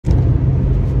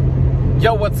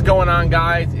Yo, what's going on,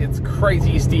 guys? It's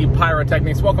Crazy Steve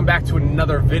Pyrotechnics. Welcome back to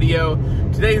another video.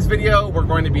 Today's video, we're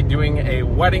going to be doing a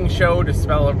wedding show to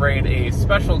celebrate a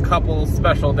special couple,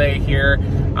 special day here.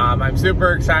 I'm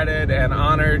super excited and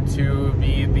honored to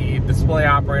be the display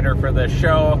operator for this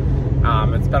show.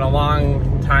 It's been a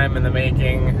long time in the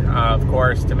making, of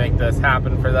course, to make this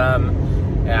happen for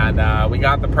them. And we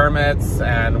got the permits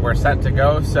and we're set to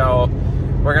go. So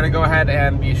we're gonna go ahead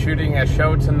and be shooting a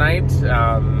show tonight.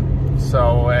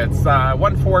 So it's a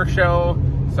 1-4 show,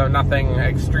 so nothing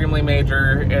extremely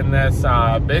major in this.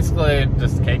 Basically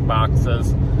just cake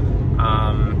boxes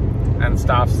and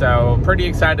stuff. So pretty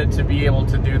excited to be able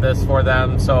to do this for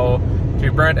them. So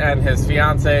to Brett and his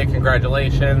fiance,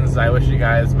 congratulations. I wish you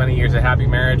guys many years of happy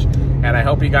marriage, and I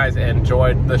hope you guys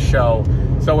enjoyed the show.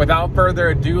 So without further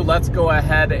ado, let's go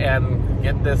ahead and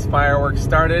get this fireworks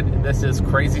started. This is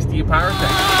Crazy Steve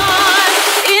Pyrotechnics.